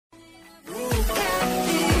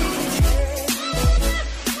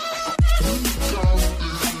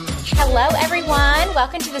everyone.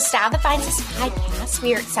 Welcome to the Style That Finds Us podcast.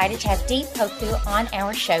 We are excited to have Dee Poku on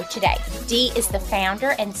our show today. Dee is the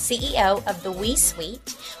founder and CEO of the We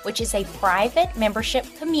Suite, which is a private membership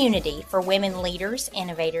community for women leaders,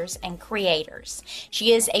 innovators, and creators.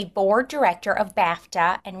 She is a board director of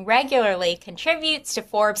BAFTA and regularly contributes to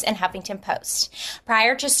Forbes and Huffington Post.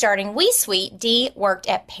 Prior to starting We Suite, Dee worked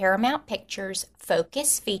at Paramount Pictures,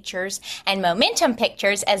 Focus Features, and Momentum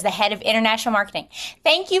Pictures as the head of international marketing.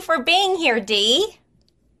 Thank you for being here, Dee.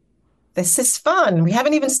 This is fun. We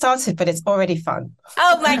haven't even started, but it's already fun.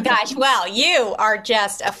 Oh my gosh. Well, you are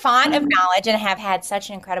just a font of knowledge and have had such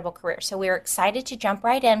an incredible career. So we're excited to jump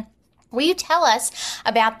right in. Will you tell us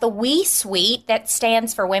about the We Suite that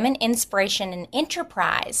stands for Women, Inspiration, and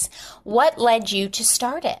Enterprise? What led you to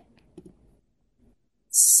start it?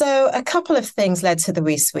 So a couple of things led to the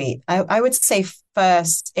We Suite. I would say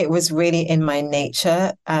first, it was really in my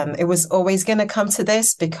nature. It was always going to come to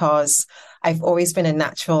this because I've always been a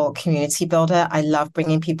natural community builder. I love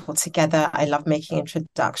bringing people together. I love making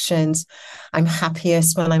introductions. I'm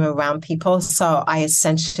happiest when I'm around people. So I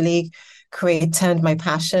essentially turned my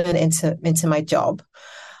passion into my job.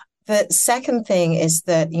 The second thing is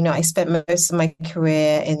that, I spent most of my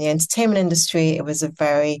career in the entertainment industry. It was a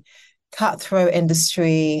very cutthroat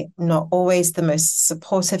industry, not always the most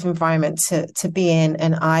supportive environment to be in.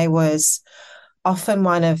 And I was often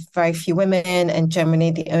one of very few women and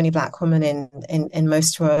generally the only Black woman in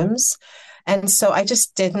most rooms. And so I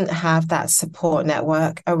just didn't have that support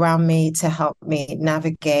network around me to help me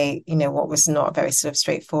navigate, what was not a very sort of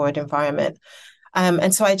straightforward environment.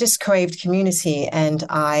 And so I just craved community, and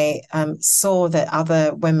I saw that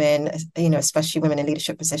other women, especially women in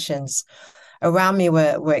leadership positions around me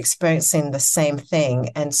were experiencing the same thing.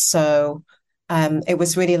 And so it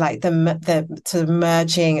was really like the sort of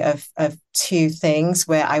merging of two things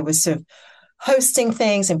where I was sort of hosting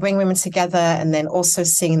things and bringing women together and then also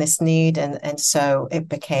seeing this need. And so it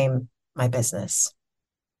became my business.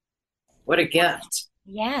 What a gift.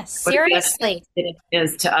 Yes, seriously. What a gift it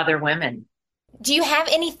is to other women. Do you have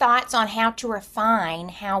any thoughts on how to refine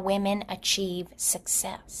how women achieve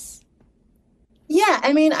success? Yeah,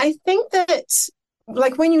 I think that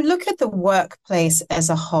like when you look at the workplace as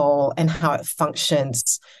a whole and how it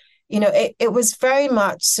functions, it was very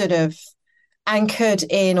much sort of anchored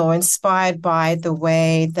in or inspired by the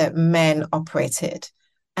way that men operated.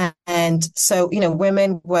 And so,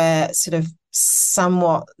 women were sort of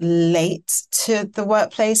somewhat late to the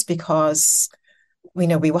workplace because, we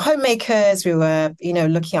were homemakers, we were,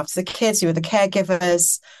 looking after the kids, we were the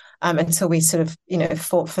caregivers, until we sort of,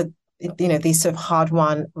 fought for these sort of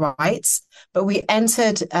hard-won rights. But we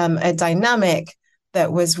entered a dynamic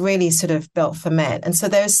that was really sort of built for men. And so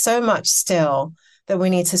there's so much still that we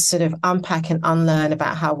need to sort of unpack and unlearn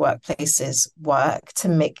about how workplaces work to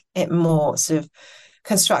make it more sort of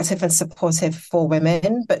constructive and supportive for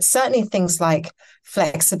women. But certainly things like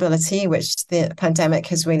flexibility, which the pandemic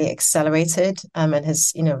has really accelerated and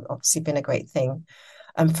has, obviously been a great thing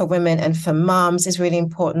for women and for moms, is really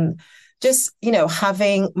important. Just,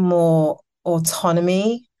 having more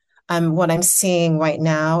autonomy. What I'm seeing right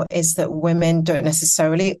now is that women don't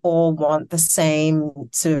necessarily all want the same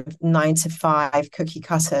sort of 9-to-5 cookie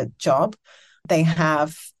cutter job. They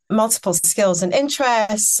have multiple skills and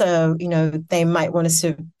interests. So, they might want to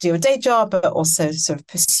sort of do a day job, but also sort of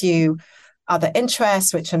pursue other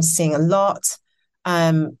interests, which I'm seeing a lot.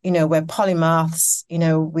 We're polymaths,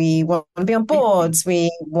 we want to be on boards.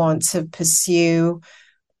 We want to pursue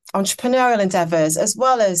entrepreneurial endeavors, as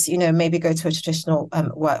well as, maybe go to a traditional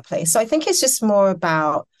workplace. So I think it's just more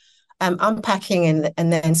about unpacking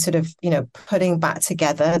and then sort of, putting back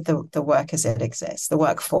together the work as it exists, the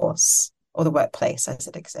workforce or the workplace as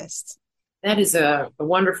it exists. That is a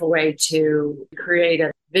wonderful way to create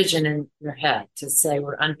a vision in your head, to say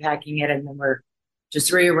we're unpacking it and then we're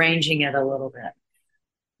just rearranging it a little bit.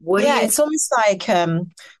 It's almost like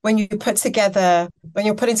when you're putting together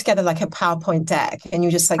like a PowerPoint deck and you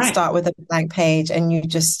just like start with a blank page and you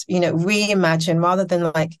just, reimagine rather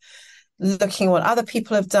than like looking at what other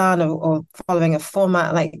people have done or following a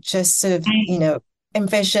format, like just sort of,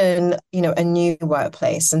 envision, a new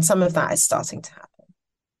workplace. And some of that is starting to happen.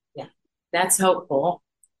 Yeah, that's hopeful.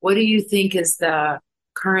 What do you think is the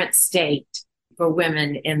current state for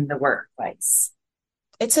women in the workplace?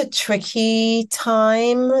 It's a tricky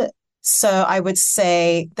time. So I would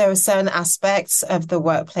say there are certain aspects of the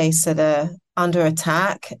workplace that are under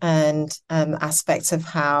attack and aspects of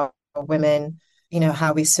how women,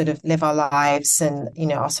 how we sort of live our lives and,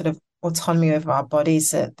 our sort of autonomy over our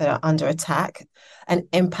bodies that are under attack and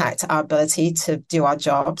impact our ability to do our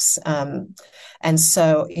jobs. And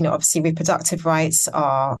so, obviously reproductive rights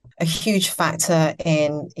are a huge factor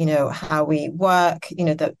in, how we work,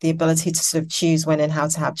 the ability to sort of choose when and how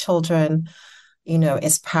to have children,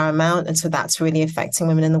 is paramount. And so that's really affecting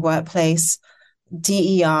women in the workplace.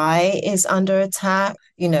 DEI is under attack.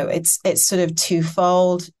 It's sort of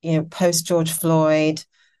twofold. Post George Floyd,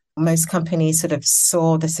 most companies sort of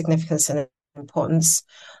saw the significance and importance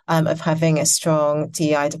of having a strong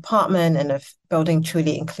DEI department and of building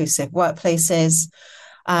truly inclusive workplaces.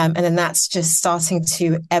 And then that's just starting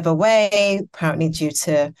to ebb away, apparently due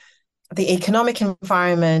to the economic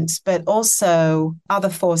environment, but also other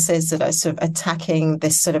forces that are sort of attacking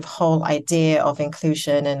this sort of whole idea of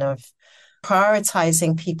inclusion and of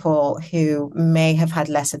prioritizing people who may have had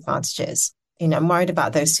less advantages. I'm worried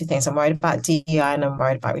about those two things. I'm worried about DEI and I'm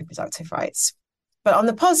worried about reproductive rights. But on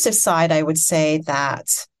the positive side, I would say that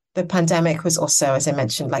the pandemic was also, as I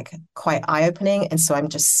mentioned, like quite eye-opening. And so I'm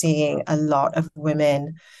just seeing a lot of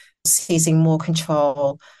women seizing more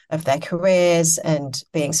control of their careers and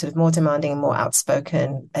being sort of more demanding and more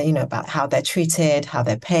outspoken, about how they're treated, how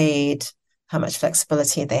they're paid, how much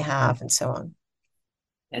flexibility they have, and so on.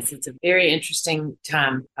 Yes, it's a very interesting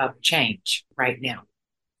time of change right now.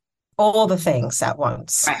 All the things at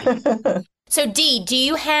once. Right. So, Dee, do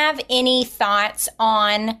you have any thoughts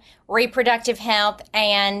on reproductive health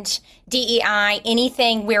and DEI?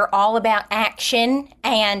 Anything? We're all about action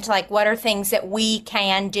and like what are things that we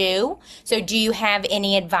can do? So do you have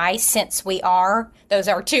any advice since those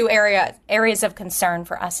are two areas of concern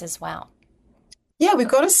for us as well? Yeah, we've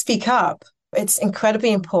got to speak up. It's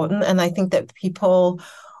incredibly important. And I think that people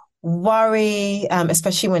worry,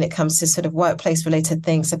 especially when it comes to sort of workplace related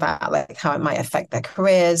things about like how it might affect their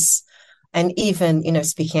careers. And even,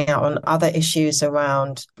 speaking out on other issues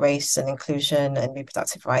around race and inclusion and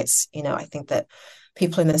reproductive rights, I think that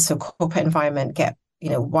people in this sort of corporate environment get,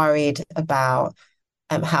 worried about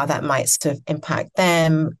how that might sort of impact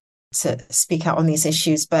them to speak out on these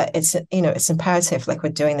issues. But it's imperative, like we're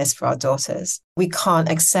doing this for our daughters. We can't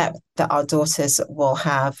accept that our daughters will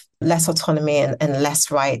have less autonomy and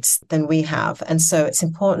less rights than we have. And so it's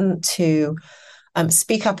important to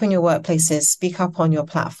speak up in your workplaces, speak up on your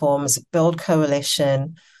platforms, build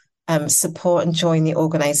coalition, support and join the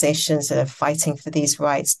organizations that are fighting for these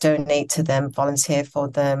rights, donate to them, volunteer for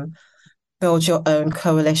them, build your own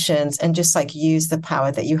coalitions, and just like use the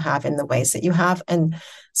power that you have in the ways that you have. And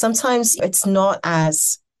sometimes it's not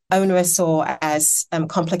as onerous or as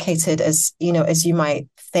complicated as you might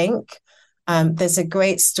think. There's a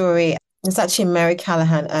great story. It's actually Mary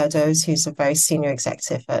Callahan Erdos, who's a very senior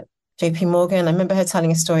executive at JP Morgan. I remember her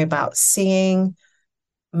telling a story about seeing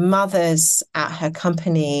mothers at her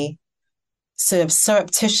company sort of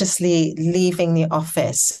surreptitiously leaving the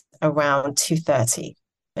office around 2:30.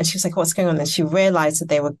 And she was like, what's going on? And she realized that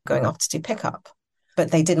they were going off to do pickup, but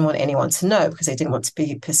they didn't want anyone to know because they didn't want to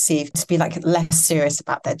be perceived to be like less serious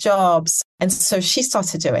about their jobs. And so she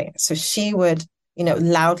started doing it. So she would,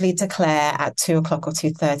 loudly declare at 2:00 or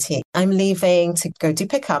 2:30, I'm leaving to go do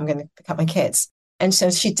pickup. I'm going to pick up my kids. And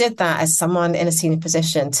so she did that as someone in a senior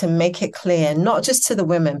position to make it clear, not just to the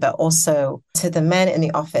women, but also to the men in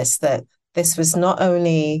the office that this was not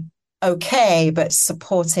only okay, but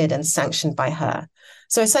supported and sanctioned by her.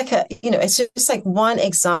 So it's like it's just like one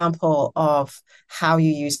example of how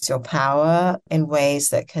you use your power in ways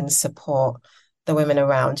that can support the women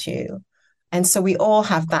around you. And so we all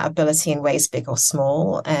have that ability in ways big or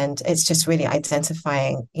small. And it's just really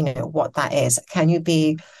identifying, what that is. Can you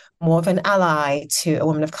be more of an ally to a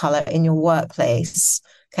woman of color in your workplace?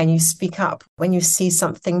 Can you speak up when you see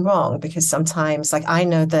something wrong? Because sometimes, like I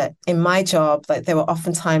know that in my job, like there were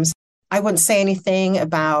often times I wouldn't say anything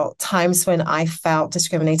about times when I felt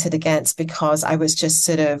discriminated against because I was just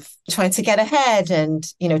sort of trying to get ahead and,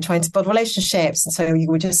 trying to build relationships. And so you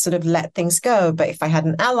would just sort of let things go. But if I had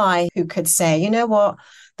an ally who could say, you know what,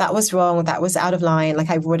 that was wrong, that was out of line, like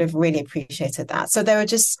I would have really appreciated that. So there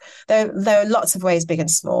are lots of ways, big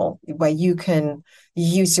and small, where you can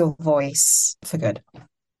use your voice for good.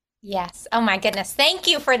 Yes. Oh my goodness. Thank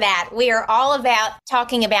you for that. We are all about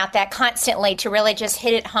talking about that constantly to really just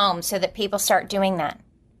hit it home so that people start doing that.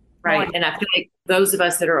 Right. And I feel like those of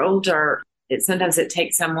us that are older, sometimes it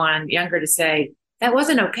takes someone younger to say, that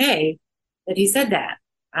wasn't okay that he said that.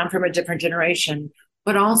 I'm from a different generation.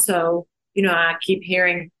 But also, I keep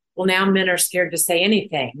hearing, well, now men are scared to say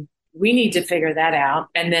anything. We need to figure that out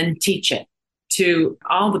and then teach it to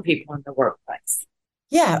all the people in the workplace.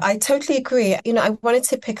 Yeah, I totally agree. I wanted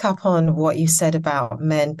to pick up on what you said about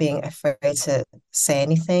men being afraid to say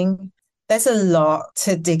anything. There's a lot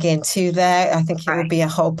to dig into there. I think it would Right. be a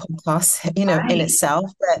whole podcast, in Right. itself.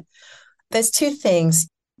 But there's two things.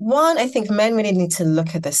 One, I think men really need to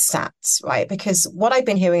look at the stats, right? Because what I've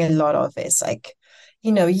been hearing a lot of is like,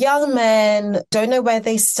 young men don't know where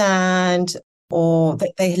they stand or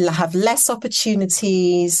that they have less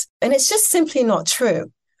opportunities. And it's just simply not true.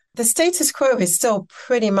 The status quo is still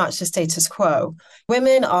pretty much the status quo.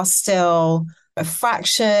 Women are still a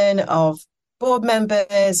fraction of board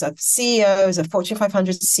members, of CEOs, of Fortune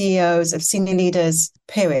 500 CEOs, of senior leaders,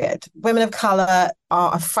 period. Women of color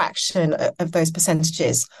are a fraction of those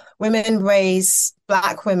percentages.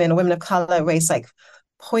 Black women or women of color raise like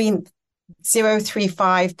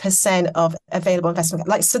 0.035% of available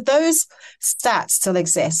investment. So those stats still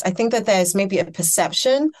exist. I think that there's maybe a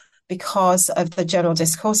perception because of the general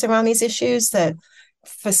discourse around these issues that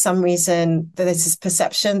for some reason there's this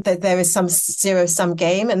perception that there is some zero-sum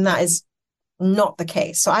game, and that is not the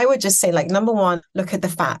case. So I would just say, number one, look at the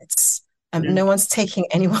facts. No one's taking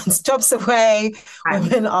anyone's jobs away. Right.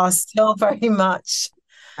 Women are still very much.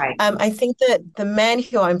 Right. I think that the men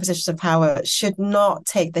who are in positions of power should not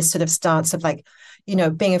take this sort of stance of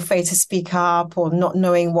being afraid to speak up or not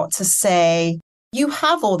knowing what to say. You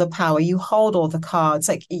have all the power, you hold all the cards.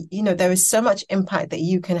 There is so much impact that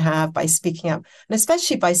you can have by speaking up, and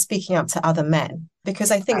especially by speaking up to other men.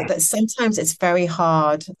 Because I think that sometimes it's very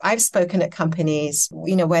hard. I've spoken at companies,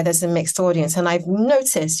 where there's a mixed audience, and I've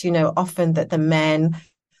noticed, often that the men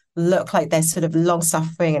look like they're sort of long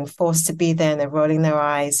suffering and forced to be there and they're rolling their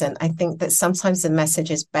eyes. And I think that sometimes the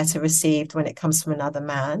message is better received when it comes from another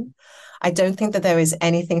man. I don't think that there is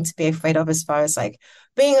anything to be afraid of as far as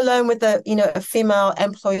being alone with a female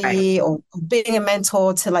employee or being a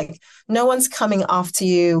mentor to no one's coming after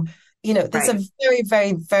you. There's a very,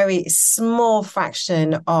 very, very small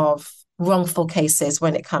fraction of wrongful cases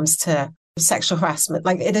when it comes to sexual harassment.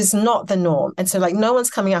 It is not the norm. And so no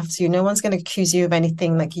one's coming after you. No one's going to accuse you of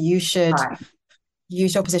anything. You should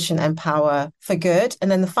use your position and power for good. And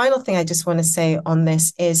then the final thing I just want to say on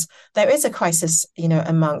this is there is a crisis,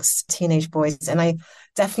 amongst teenage boys. And I'm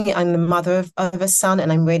the mother of a son,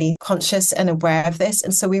 and I'm really conscious and aware of this.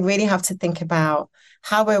 And so we really have to think about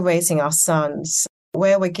how we're raising our sons,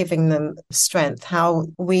 where we're giving them strength, how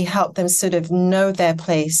we help them sort of know their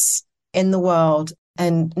place in the world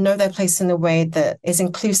and know their place in a way that is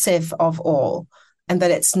inclusive of all, and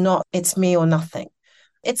that it's me or nothing.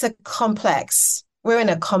 We're in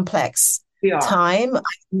a complex time.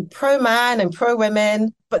 I'm pro-man and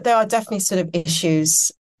pro-women, but there are definitely sort of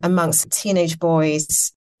issues amongst teenage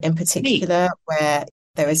boys in particular where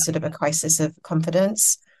there is sort of a crisis of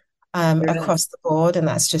confidence across the board. And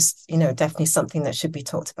that's just, definitely something that should be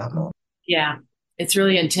talked about more. Yeah, it's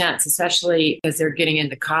really intense, especially as they're getting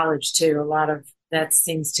into college too. A lot of that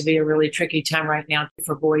seems to be a really tricky time right now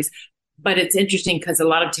for boys. But it's interesting because a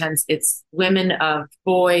lot of times it's women of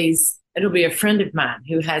boys. It'll be a friend of mine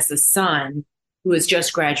who has a son who has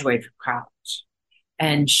just graduated from college.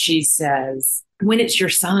 And she says, when it's your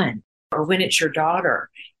son or when it's your daughter,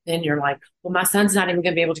 then you're like, well, my son's not even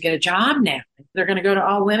going to be able to get a job now. They're going to go to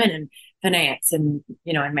all women in finance and,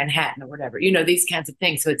 in Manhattan or whatever, these kinds of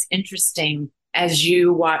things. So it's interesting as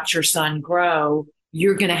you watch your son grow,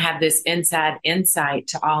 you're going to have this inside insight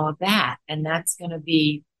to all of that. And that's going to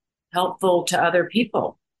be helpful to other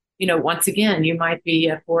people. Once again, you might be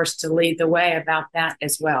a force to lead the way about that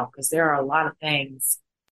as well, because there are a lot of things.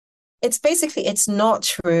 It's not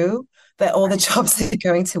true that all the jobs are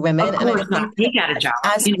going to women. And I think he got a job.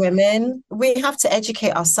 As women, we have to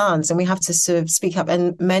educate our sons and we have to sort of speak up,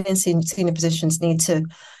 and men in senior positions need to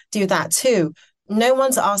do that too. No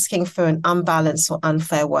one's asking for an unbalanced or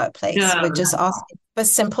unfair workplace. We're just asking for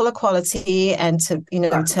simple equality and to,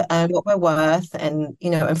 to earn what we're worth and,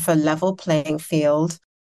 and for a level playing field.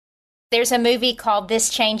 There's a movie called This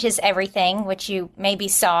Changes Everything, which you maybe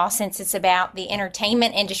saw since it's about the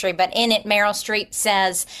entertainment industry. But in it, Meryl Streep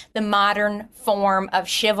says the modern form of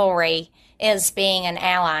chivalry is being an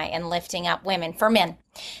ally and lifting up women for men.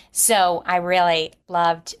 So I really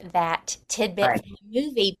loved that tidbit from the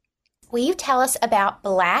movie. Will you tell us about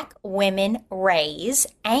Black Women Raise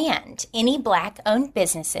and any Black-owned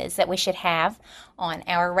businesses that we should have on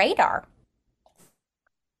our radar?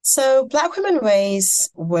 So Black Women Raise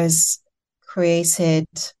was created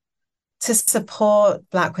to support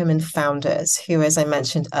Black women founders who, as I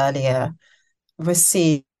mentioned earlier,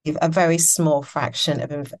 receive a very small fraction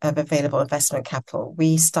of available investment capital.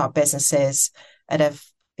 We start businesses at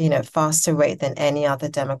a faster rate than any other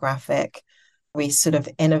demographic. We sort of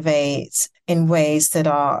innovate in ways that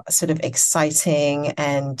are sort of exciting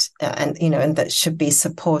and that should be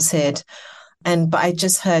supported. But I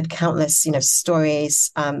just heard countless,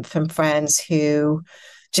 stories from friends who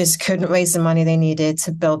just couldn't raise the money they needed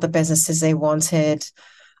to build the businesses they wanted.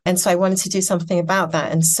 And so I wanted to do something about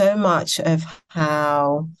that. And so much of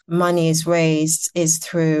how money is raised is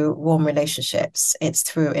through warm relationships. It's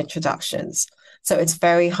through introductions. So it's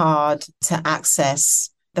very hard to access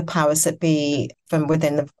the powers that be from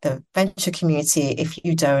within the venture community if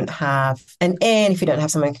you don't have an in, if you don't have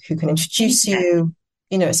someone who can introduce you.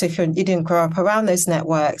 So if you didn't grow up around those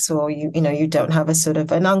networks, or you don't have a sort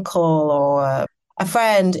of an uncle or a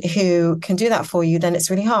friend who can do that for you, then it's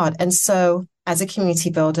really hard. And so as a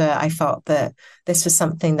community builder, I felt that this was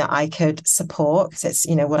something that I could support because it's,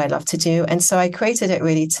 what I love to do. And so I created it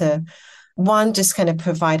really to, one, just kind of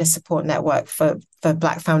provide a support network for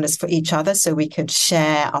Black founders, for each other, so we could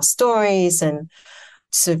share our stories and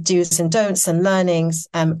sort of do's and don'ts and learnings,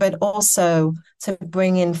 but also to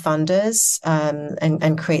bring in funders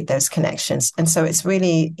and create those connections. And so it's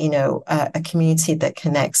really, a community that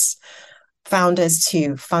connects founders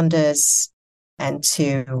to funders and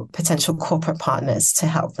to potential corporate partners to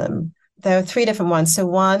help them. There are 3 different ones. So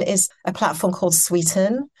one is a platform called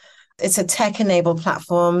Sweeten. It's a tech-enabled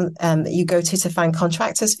platform that you go to find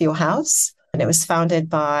contractors for your house. And it was founded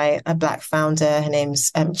by a Black founder. Her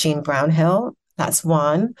name's Jean Brownhill. That's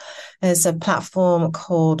one. There's a platform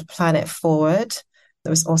called Planet Forward that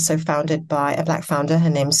was also founded by a Black founder. Her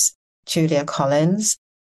name's Julia Collins.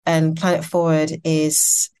 And Planet Forward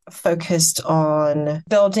is focused on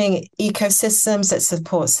building ecosystems that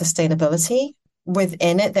support sustainability.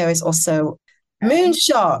 Within it, there is also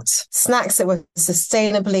Moonshot, snacks that were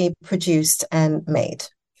sustainably produced and made.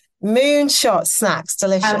 Moonshot snacks,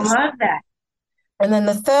 delicious. I love that. And then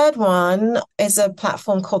the third one is a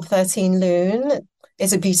platform called 13 Loon.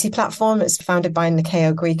 It's a beauty platform. It's founded by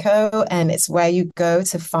Nikeo Grieco, and it's where you go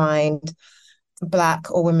to find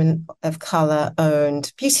Black or women of color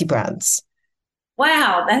owned beauty brands.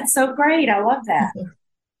 Wow, that's so great. I love that.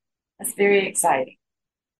 That's very exciting.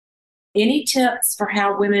 Any tips for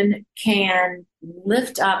how women can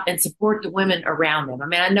lift up and support the women around them? I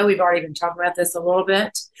mean, I know we've already been talking about this a little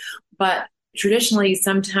bit, but traditionally,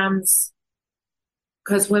 sometimes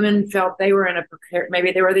because women felt they were in a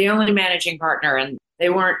maybe they were the only managing partner and they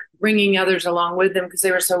weren't bringing others along with them because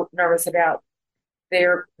they were so nervous about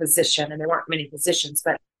their position, and there weren't many positions.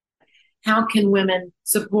 But how can women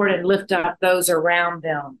support and lift up those around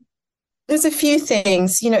them? There's a few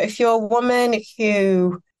things. If you're a woman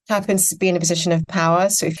who happens to be in a position of power,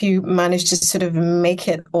 so if you manage to sort of make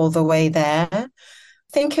it all the way there,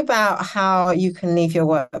 think about how you can leave your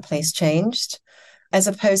workplace changed, as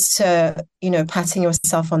opposed to, patting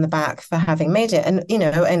yourself on the back for having made it. And,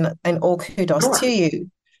 and all kudos to you.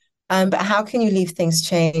 But how can you leave things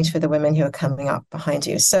change for the women who are coming up behind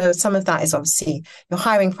you? So some of that is obviously your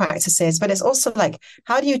hiring practices, but it's also like,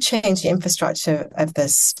 how do you change the infrastructure of the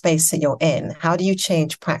space that you're in? How do you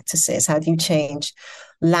change practices? How do you change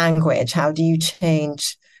language? How do you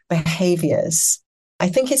change behaviors? I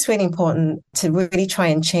think it's really important to really try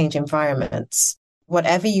and change environments.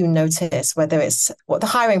 Whatever you notice, whether it's what the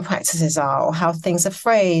hiring practices are, or how things are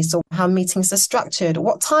phrased, or how meetings are structured,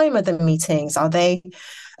 what time are the meetings? Are they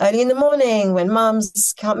early in the morning when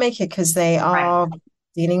mums can't make it because they are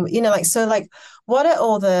dealing, what are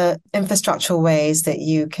all the infrastructural ways that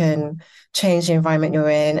you can change the environment you're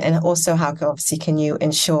in? And also how obviously can you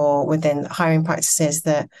ensure within hiring practices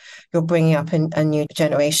that you're bringing up a new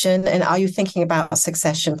generation? And are you thinking about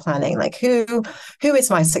succession planning? Like who is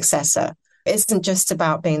my successor? It isn't just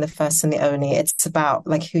about being the first and the only. It's about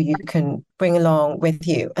like who you can bring along with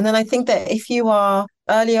you. And then I think that if you are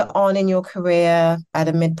earlier on in your career, at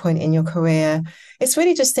a midpoint in your career, it's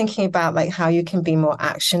really just thinking about like how you can be more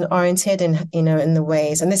action oriented and, in the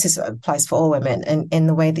ways, and applies for all women, and in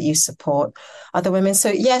the way that you support other women. So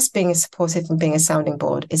yes, being supportive and being a sounding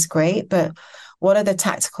board is great, but what are the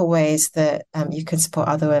tactical ways that you can support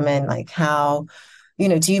other women? Like how,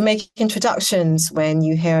 do you make introductions when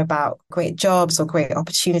you hear about great jobs or great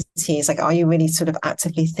opportunities? Like, are you really sort of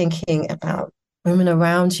actively thinking about women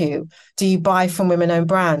around you? Do you buy from women-owned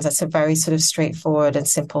brands? That's a very sort of straightforward and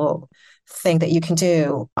simple thing that you can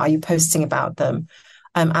do. Are you posting about them?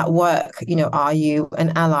 At work, are you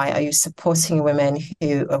an ally? Are you supporting a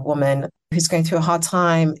woman who's going through a hard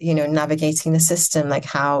time, navigating the system? Like,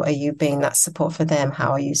 how are you being that support for them? How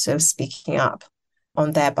are you sort of speaking up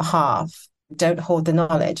on their behalf? Don't hold the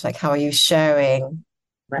knowledge. Like, how are you sharing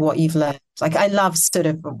what you've learned? Like, I love sort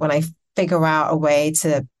of when I figure out a way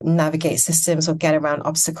to navigate systems or get around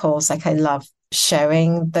obstacles. Like, I love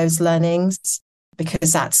sharing those learnings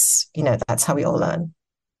because that's how we all learn.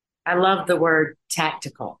 I love the word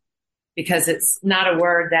tactical because it's not a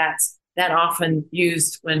word that's that often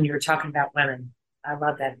used when you're talking about women. I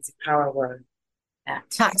love that. It's a power word. That.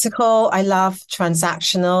 Tactical, I love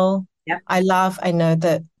transactional. Yep. I know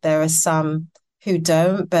that there are some who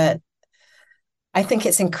don't, but I think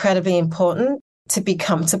it's incredibly important to be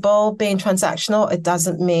comfortable being transactional. It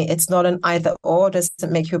doesn't mean it's not an either or. It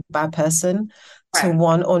doesn't make you a bad person to Right.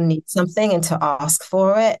 want or need something and to ask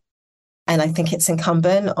for it. And I think it's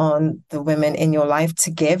incumbent on the women in your life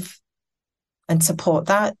to give and support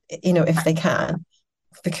that, if they can.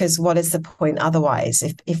 Because what is the point otherwise?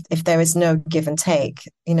 If there is no give and take,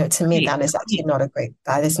 to me, Right. that is actually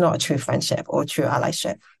that is not a true friendship or true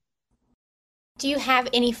allyship. Do you have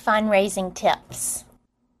any fundraising tips?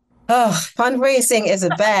 Oh, fundraising is a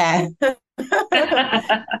bear.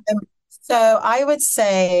 So I would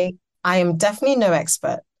say I am definitely no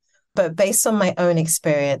expert, but based on my own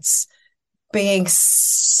experience, being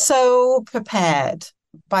so prepared,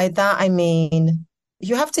 by that I mean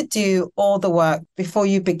you have to do all the work before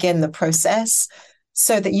you begin the process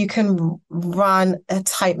so that you can run a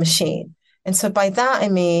tight machine. And so by that I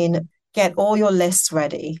mean get all your lists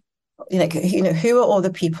ready. Who are all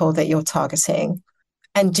the people that you're targeting?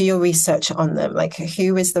 And do your research on them. Like,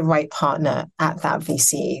 who is the right partner at that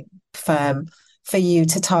VC firm for you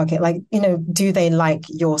to target? Like, do they like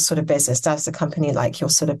your sort of business? Does the company like your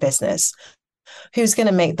sort of business? Who's going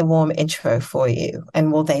to make the warm intro for you?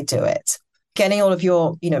 And will they do it? Getting all of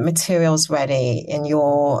your, materials ready and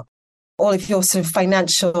all of your sort of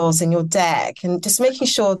financials in your deck, and just making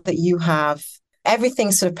sure that you have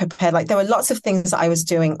everything sort of prepared. Like, there were lots of things that I was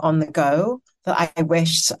doing on the go that I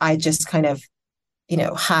wished I just kind of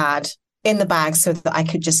had in the bag so that I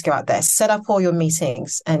could just go out there, set up all your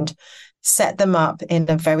meetings and set them up in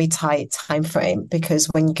a very tight time frame. Because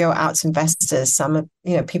when you go out to investors, some,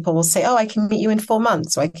 people will say, oh, I can meet you in 4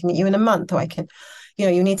 months, or I can meet you in a month, or I can,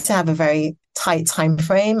 you need to have a very tight time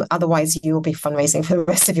frame. Otherwise, you will be fundraising for the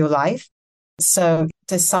rest of your life. So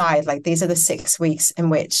decide, like, these are the 6 weeks in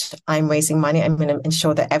which I'm raising money. I'm going to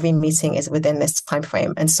ensure that every meeting is within this time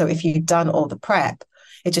frame. And so if you've done all the prep,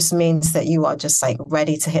 it just means that you are just like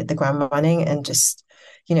ready to hit the ground running and just,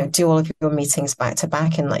 do all of your meetings back to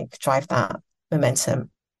back and like drive that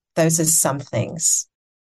momentum. Those are some things.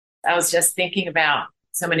 I was just thinking about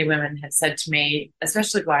so many women have said to me,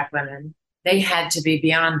 especially Black women, they had to be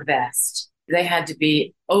beyond the best. They had to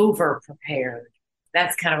be over prepared.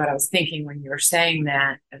 That's kind of what I was thinking when you were saying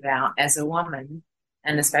that about as a woman,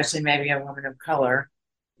 and especially maybe a woman of color.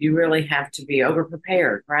 You really have to be over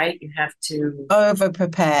prepared, right? You have to over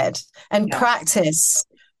prepared and yeah. practice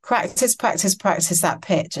that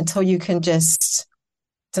pitch until you can just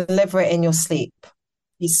deliver it in your sleep.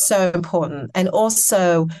 Is so important. And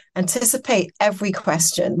also anticipate every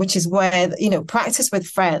question, which is where, practice with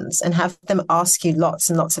friends and have them ask you lots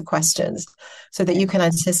and lots of questions so that you can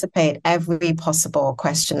anticipate every possible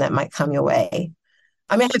question that might come your way.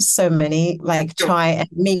 I mean, I have so many, like, try and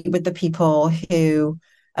meet with the people who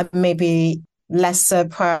maybe lesser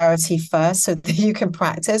priority first so that you can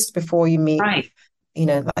practice before you meet, right.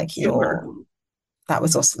 Like that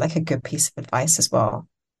was also like a good piece of advice as well.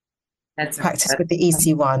 Practice with the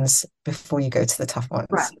easy ones before you go to the tough ones.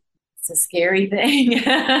 Right. It's a scary thing.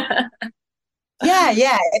 Yeah,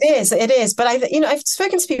 it is. But I've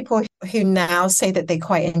spoken to people who now say that they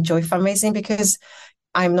quite enjoy fundraising, because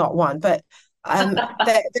I'm not one, but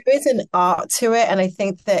there is an art to it. And I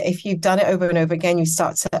think that if you've done it over and over again, you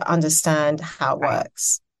start to understand how it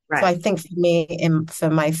works. Right. So I think for me, for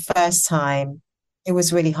my first time, it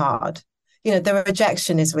was really hard. The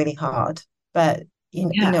rejection is really hard, but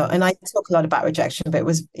and I talk a lot about rejection, but it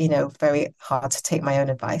was, very hard to take my own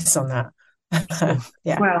advice on that.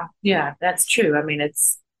 Yeah. Well, yeah, that's true. I mean,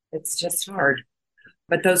 it's just hard,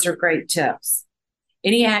 but those are great tips.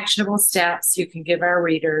 Any actionable steps you can give our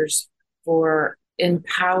readers for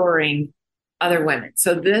empowering other women?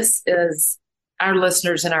 So this is our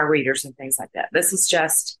listeners and our readers and things like that. This is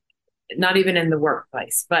just not even in the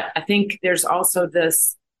workplace, but I think there's also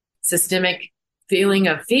this systemic feeling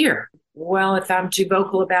of fear. Well, if I'm too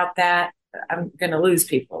vocal about that, I'm going to lose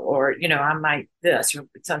people, or, I might this, or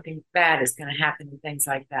something bad is going to happen and things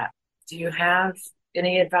like that. Do you have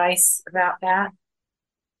any advice about that?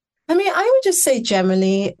 I mean, I would just say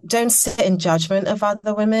generally, don't sit in judgment of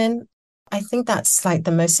other women. I think that's like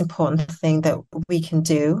the most important thing that we can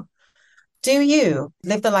do. Do you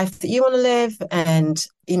live the life that you want to live? And,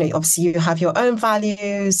 obviously you have your own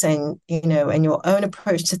values and, and your own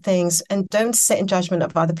approach to things, and don't sit in judgment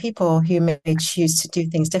of other people who may choose to do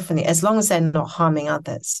things differently, as long as they're not harming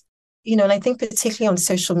others. and I think particularly on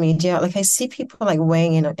social media, like I see people like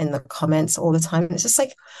weighing in the comments all the time. It's just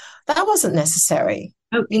like, that wasn't necessary.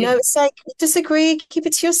 Okay. It's like, disagree, keep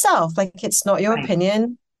it to yourself. Like, it's not your Right.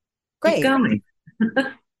 opinion. Keep Great. going.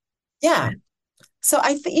 Yeah. So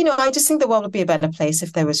I think, I just think the world would be a better place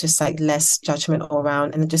if there was just like less judgment all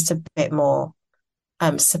around and just a bit more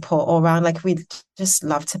support all around. Like, we'd just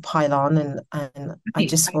love to pile on, and I Right,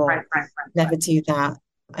 just right, will right, never do that.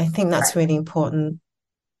 I think that's right. really important.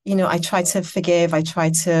 I try to forgive, I try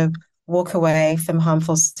to walk away from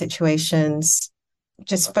harmful situations,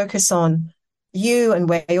 just focus on you and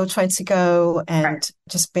where you're trying to go, Right. and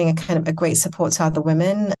just being a kind of a great support to other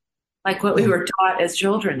women. Like what we Yeah. were taught as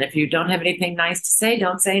children. If you don't have anything nice to say,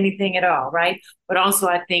 don't say anything at all, right? But also,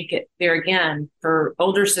 I think there again, for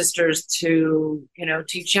older sisters to,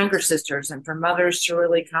 teach younger sisters and for mothers to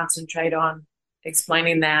really concentrate on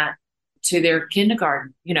explaining that to their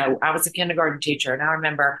kindergarten. I was a kindergarten teacher, and I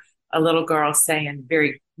remember a little girl saying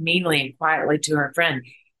very meanly and quietly to her friend,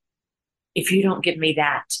 if you don't give me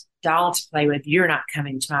that doll to play with, you're not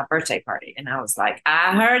coming to my birthday party. And I was like,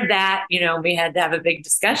 I heard that. We had to have a big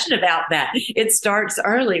discussion about that. It starts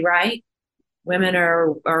early, right? Women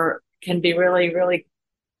are can be really, really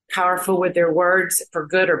powerful with their words for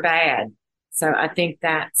good or bad. So I think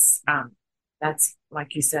that's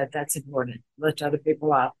like you said, that's important. Lift other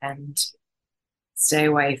people up and stay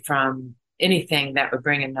away from anything that would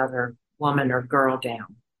bring another woman or girl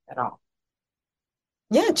down at all.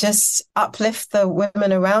 Yeah, just uplift the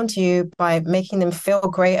women around you by making them feel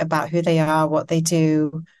great about who they are, what they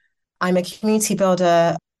do. I'm a community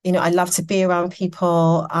builder. I love to be around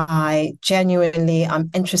people. I'm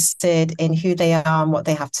interested in who they are and what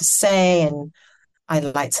they have to say. And I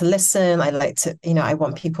like to listen. I like to, I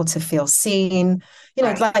want people to feel seen.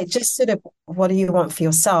 Right. Like, just sort of, what do you want for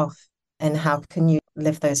yourself, and how can you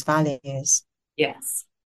live those values? Yes.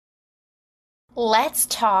 Let's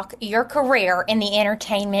talk your career in the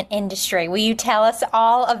entertainment industry. Will you tell us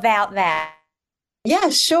all about that? Yeah,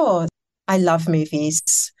 sure. I love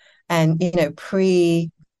movies, and pre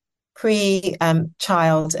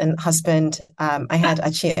child and husband, I had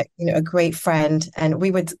actually a great friend, and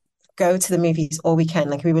we would go to the movies all weekend.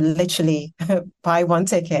 Like, we would literally buy one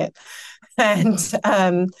ticket and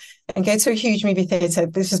um and go to a huge movie theater.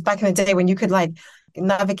 This was back in the day when you could like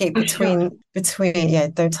navigate For sure. between, yeah,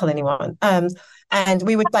 don't tell anyone. And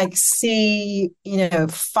we would like see,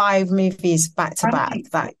 5 movies back to back.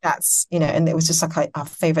 Right. That's, and it was just like our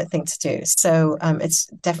favorite thing to do. So it's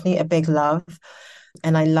definitely a big love.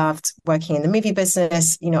 And I loved working in the movie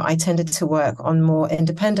business. I tended to work on more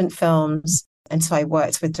independent films. And so I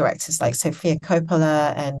worked with directors like Sofia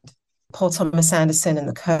Coppola and Paul Thomas Anderson and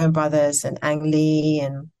the Coen brothers and Ang Lee.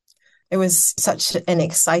 And it was such an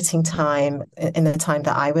exciting time in the time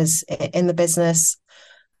that I was in the business.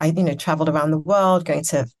 I, traveled around the world, going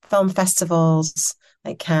to film festivals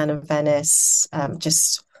like Cannes and Venice,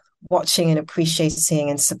 just watching and appreciating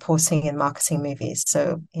and supporting and marketing movies.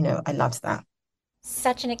 So, I loved that.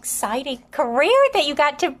 Such an exciting career that you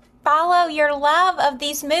got to follow your love of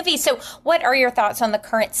these movies. So, what are your thoughts on the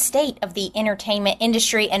current state of the entertainment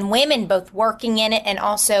industry and women both working in it and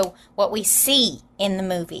also what we see in the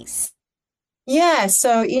movies? Yeah,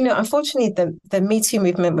 so unfortunately, the Me Too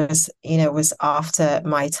movement was after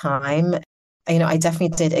my time. I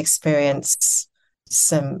definitely did experience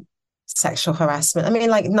some sexual harassment. I mean,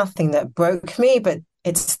 like, nothing that broke me, but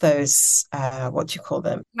it's those what do you call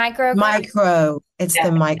them? Microaggressions? It's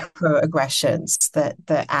Yeah. the microaggressions that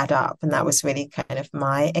add up, and that was really kind of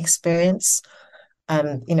my experience.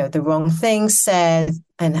 The wrong thing said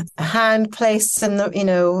and a hand placed in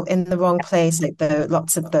the wrong place, like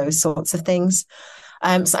lots of those sorts of things.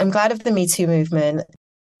 So I'm glad of the Me Too movement.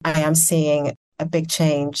 I am seeing a big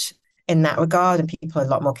change in that regard, and people are a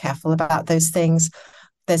lot more careful about those things.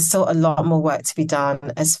 There's still a lot more work to be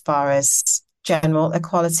done as far as general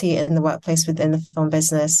equality in the workplace within the film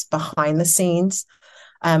business, behind the scenes.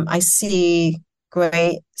 I see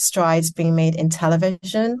great strides being made in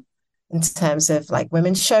television in terms of like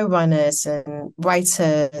women showrunners and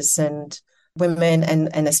writers and women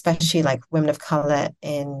and especially like women of color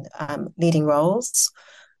in leading roles.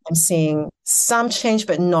 I'm seeing some change,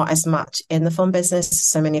 but not as much in the film business.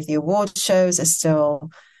 So many of the award shows are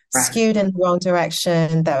still Right. skewed in the wrong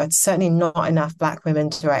direction. There are certainly not enough Black women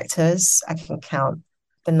directors. I can count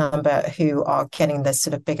the number who are getting the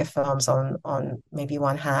sort of bigger films on maybe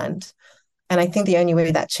one hand. And I think the only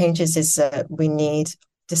way that changes is that we need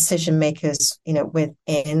decision makers,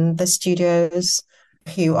 within the studios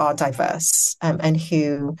who are diverse, and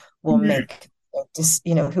who will Mhm. make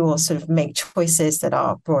who will sort of make choices that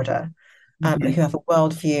are broader. who have a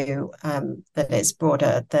worldview that is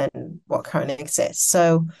broader than what currently exists.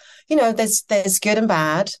 So, there's good and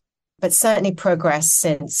bad, but certainly progress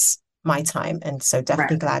since my time. And so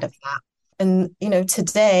definitely Right. glad of that. And,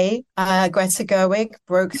 today, Greta Gerwig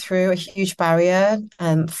broke through a huge barrier,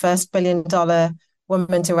 first $1 billion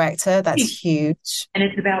woman director. That's huge. And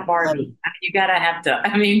it's about Barbie. I mean, you gotta have to.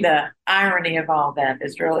 I mean, the irony of all that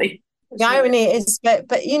is really. The It's really irony is,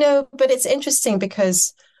 but it's interesting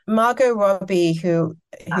because Margot Robbie, who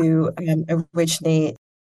originally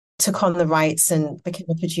took on the rights and became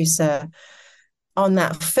a producer on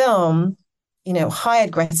that film,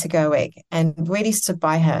 hired Greta Gerwig and really stood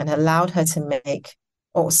by her and allowed her to make,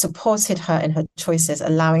 or supported her in her choices,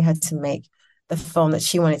 allowing her to make the film that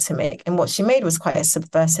she wanted to make. And what she made was quite a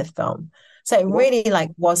subversive film. So it cool. really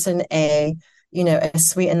wasn't a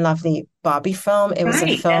sweet and lovely Barbie film. It was a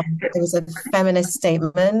Right. film, it was a feminist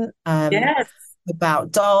statement Yes.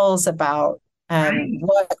 about dolls, about Right.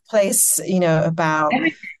 workplace, about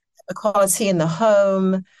equality in the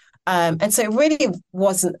home. And so it really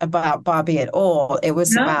wasn't about Barbie at all. It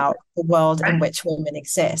was No. about the world in Right. which women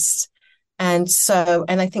exist. And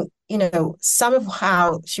I think, some of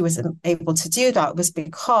how she was able to do that was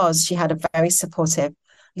because she had a very supportive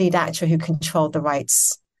lead actor who controlled the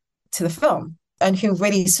rights to the film and who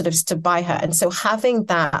really sort of stood by her. And so having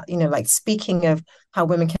that, speaking of how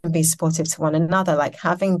women can be supportive to one another,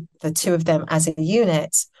 having the two of them as a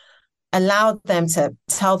unit allowed them to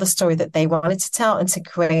tell the story that they wanted to tell and to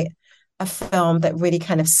create a film that really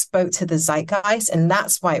kind of spoke to the zeitgeist. And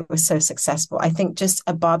that's why it was so successful. I think just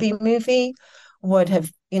a Barbie movie would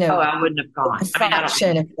have, Oh, I wouldn't have a gone. I mean, I don't.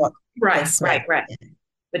 fraction of what Right. this Right. made. Right.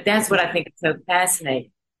 But that's what I think is so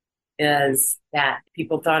fascinating is that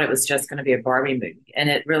people thought it was just going to be a Barbie movie, and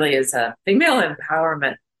it really is a female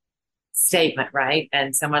empowerment statement, right?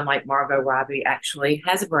 And someone like Margot Robbie actually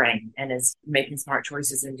has a brain and is making smart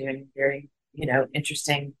choices and doing very,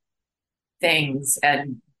 interesting things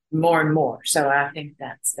and more. So I think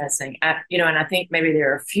that's fascinating. And I think maybe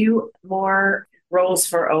there are a few more roles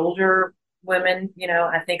for older women.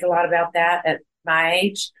 I think a lot about that at my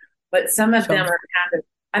age, but some of them Sure. are kind of,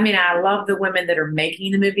 I mean, I love the women that are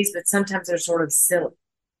making the movies, but sometimes they're sort of silly.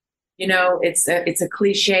 It's a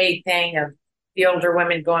cliche thing of the older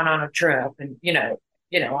women going on a trip and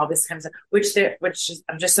all this kind of stuff,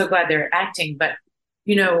 I'm just so glad they're acting, but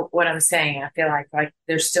you know what I'm saying. I feel like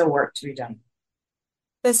there's still work to be done.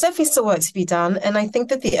 There's definitely still work to be done. And I think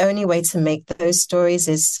that the only way to make those stories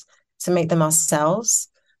is to make them ourselves.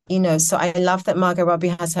 So I love that Margot Robbie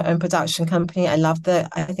has her own production company. I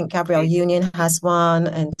think Gabrielle Right. Union has one,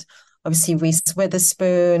 and obviously Reese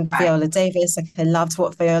Witherspoon, Right. Viola Davis. Like I loved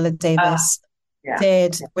what Viola Uh, Davis yeah.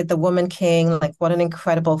 did with The Woman King. Like what an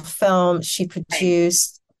incredible film she Right.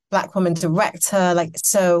 produced, Black woman director.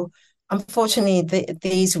 So unfortunately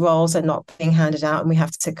these roles are not being handed out and we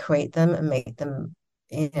have to create them and make them,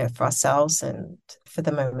 for ourselves and for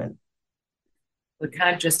the moment. It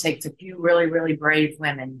kind of just takes a few really, really brave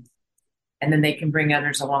women, and then they can bring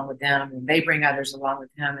others along with them, and they bring others along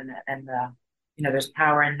with them, and there's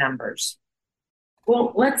power in numbers.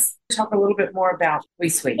 Well, let's talk a little bit more about We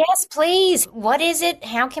Sweet. Yes, please. What is it?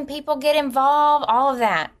 How can people get involved? All of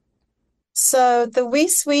that. So the We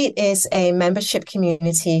Suite is a membership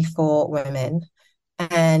community for women.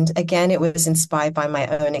 And again, it was inspired by my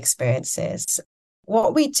own experiences.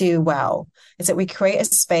 What we do well is that we create a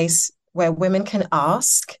space where women can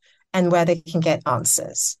ask and where they can get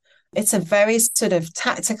answers. It's a very sort of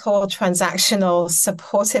tactical, transactional,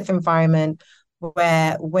 supportive environment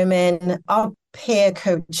where women are peer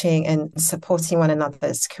coaching and supporting one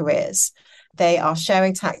another's careers. They are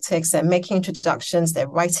sharing tactics, they're making introductions, they're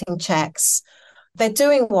writing checks. They're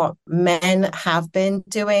doing what men have been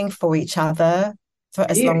doing for each other for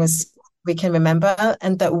as long as we can remember,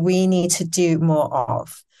 and that we need to do more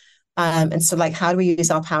of. And so, how do we use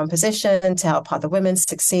our power and position to help other women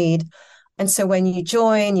succeed? And so, when you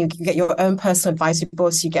join, you get your own personal advisory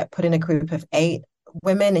board. So you get put in a group of 8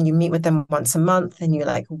 women, and you meet with them once a month, and you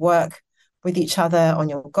work with each other on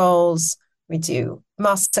your goals. We do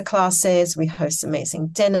master classes, we host amazing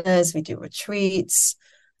dinners, we do retreats,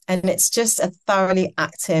 and it's just a thoroughly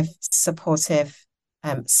active, supportive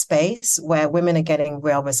space where women are getting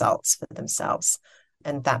real results for themselves.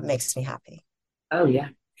 And that makes me happy. Oh, yeah.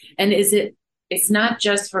 And it's not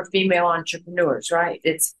just for female entrepreneurs, right?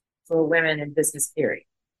 It's for women in business, period.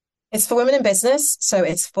 It's for women in business. So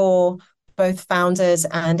it's for both founders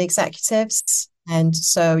and executives. And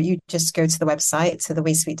so you just go to the website, to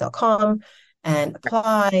thewesuite.com and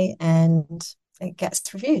apply, and it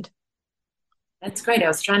gets reviewed. That's great. I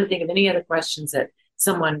was trying to think of any other questions that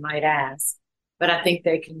someone might ask. but I think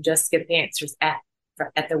they can just get the answers at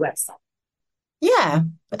the website. Yeah.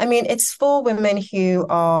 I mean, it's for women who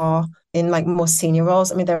are in like more senior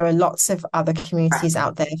roles. I mean, there are lots of other communities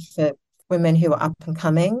out there for women who are up and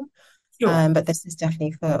coming. Sure. But this is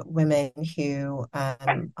definitely for women who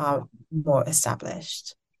are more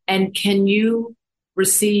established. And can you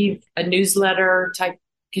receive a newsletter type?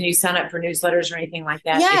 Can you sign up for newsletters or anything like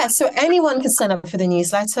that? Yeah, so anyone can sign up for the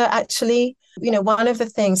newsletter. Actually, one of the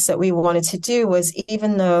things that we wanted to do was,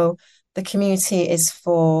 even though the community is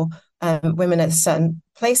for women at a certain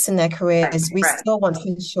place in their careers, we still want to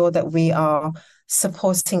ensure that we are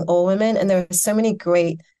supporting all women. And there are so many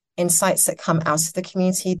great insights that come out of the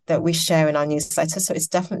community that we share in our newsletter. So it's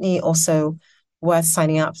definitely also worth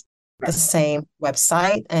signing up the same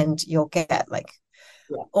website, and you'll get like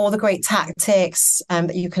all the great tactics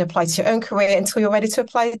that you can apply to your own career until you're ready to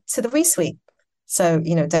apply to the We-Suite. So,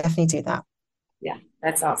 definitely do that. Yeah,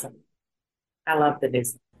 that's awesome. I love the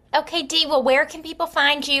news. Okay, Dee, well, where can people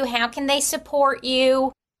find you? How can they support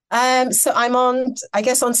you? So I'm on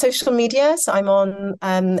social media. So I'm on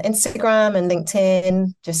Instagram and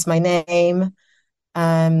LinkedIn, just my name.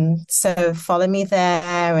 So follow me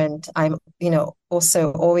there. And I'm,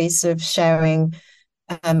 also always sort of sharing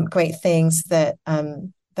great things that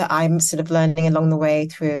I'm sort of learning along the way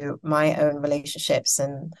through my own relationships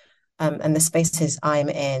and the spaces I'm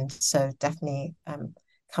in. So definitely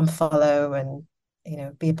come follow and,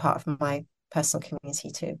 be a part of my personal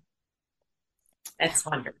community too. That's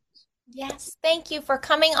wonderful. Yes, thank you for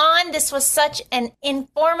coming on. This was such an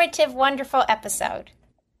informative, wonderful episode.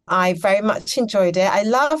 I very much enjoyed it. I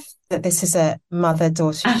love that this is a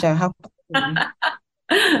mother-daughter show. How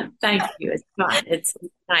Thank you. It's fun. It's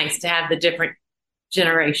nice to have the different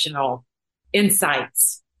generational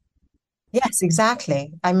insights. Yes,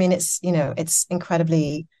 exactly. I mean, it's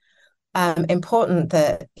incredibly important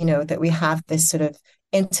that, that we have this sort of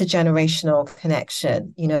intergenerational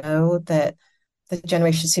connection, that the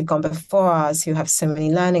generations who've gone before us, who have so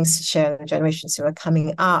many learnings to share, and the generations who are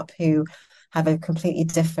coming up, who have a completely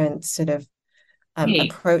different sort of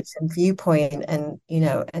approach and viewpoint, and,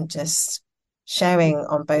 and just sharing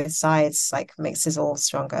on both sides, like, makes us all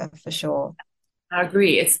stronger for sure. I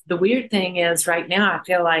agree. It's the weird thing is right now, I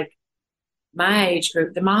feel like my age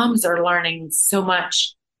group, the moms are learning so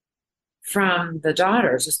much from the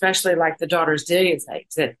daughters, especially like the daughters Dillion's age,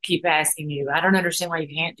 that keep asking you, I don't understand why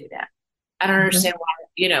you can't do that. I don't understand why,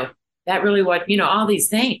 that really all these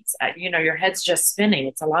things, your head's just spinning.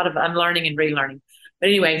 It's a lot of unlearning and relearning. But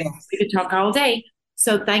anyway, we could talk all day.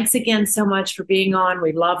 So thanks again so much for being on.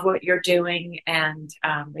 We love what you're doing, and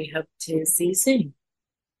we hope to see you soon.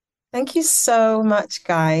 Thank you so much,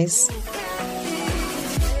 guys.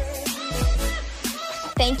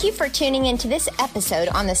 Thank you for tuning into this episode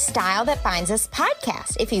on the Style That Binds Us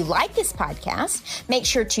podcast. If you like this podcast, make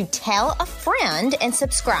sure to tell a friend and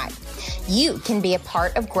subscribe. You can be a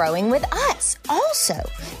part of growing with us. Also,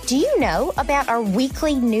 do you know about our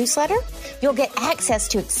weekly newsletter? You'll get access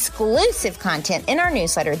to exclusive content in our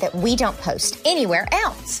newsletter that we don't post anywhere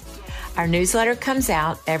else. Our newsletter comes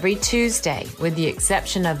out every Tuesday, with the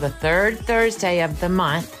exception of the third Thursday of the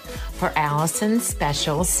month, for Allison's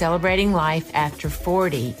special Celebrating Life After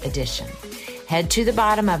 40 edition. Head to the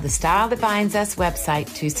bottom of the Style That Binds Us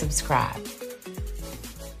website to subscribe.